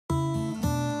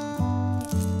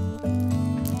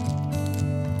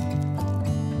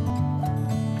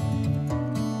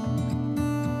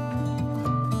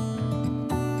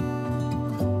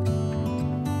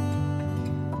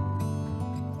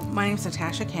name's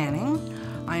Natasha Canning.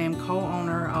 I am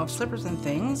co-owner of Slippers and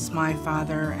Things. My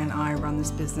father and I run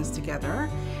this business together,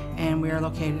 and we are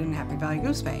located in Happy Valley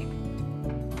Goose Bay.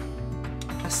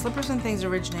 Slippers and Things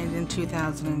originated in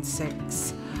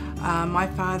 2006. My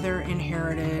father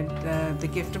inherited the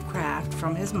gift of craft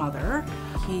from his mother.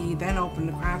 He then opened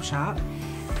a craft shop,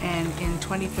 and in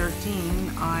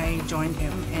 2013 I joined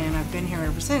him, and I've been here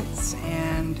ever since,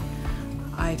 and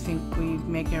I think we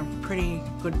make a pretty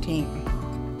good team.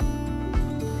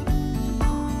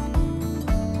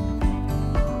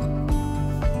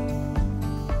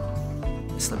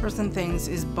 Slippers and Things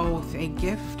is both a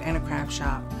gift and a craft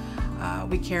shop.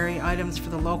 We carry items for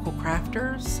the local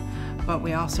crafters, but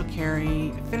we also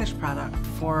carry finished product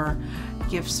for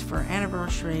gifts for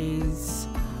anniversaries,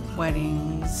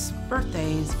 weddings,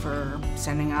 birthdays, for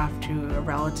sending off to a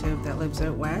relative that lives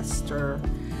out west, or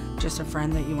just a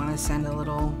friend that you want to send a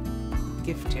little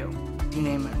gift to. You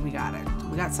name it, we got it.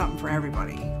 We got something for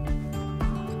everybody.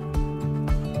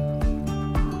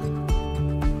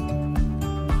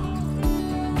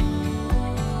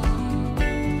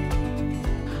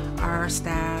 Our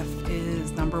staff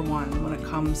is number one when it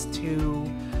comes to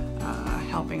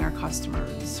helping our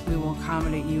customers. We will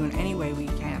accommodate you in any way we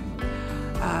can.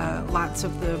 Lots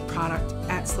of the product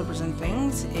at Slippers and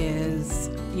Things is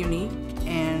unique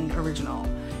and original.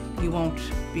 You won't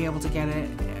be able to get it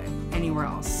anywhere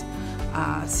else.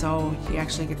 So you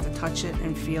actually get to touch it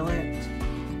and feel it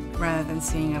rather than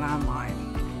seeing it online.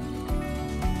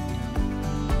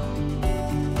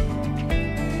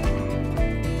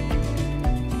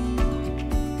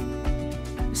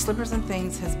 Slippers and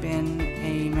Things has been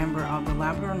a member of the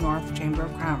Labrador North Chamber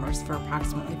of Commerce for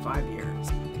approximately 5 years.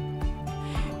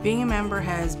 Being a member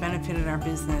has benefited our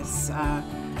business.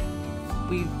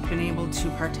 We've been able to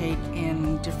partake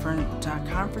in different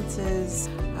conferences,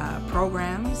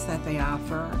 programs that they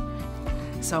offer.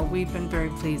 So we've been very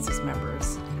pleased as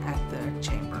members at the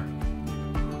Chamber.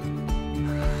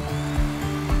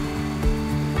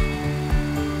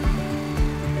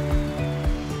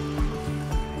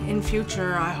 In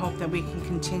future, I hope that we can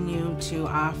continue to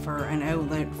offer an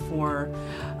outlet for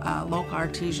local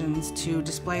artisans to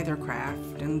display their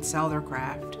craft and sell their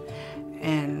craft,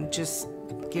 and just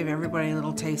give everybody a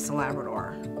little taste of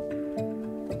Labrador.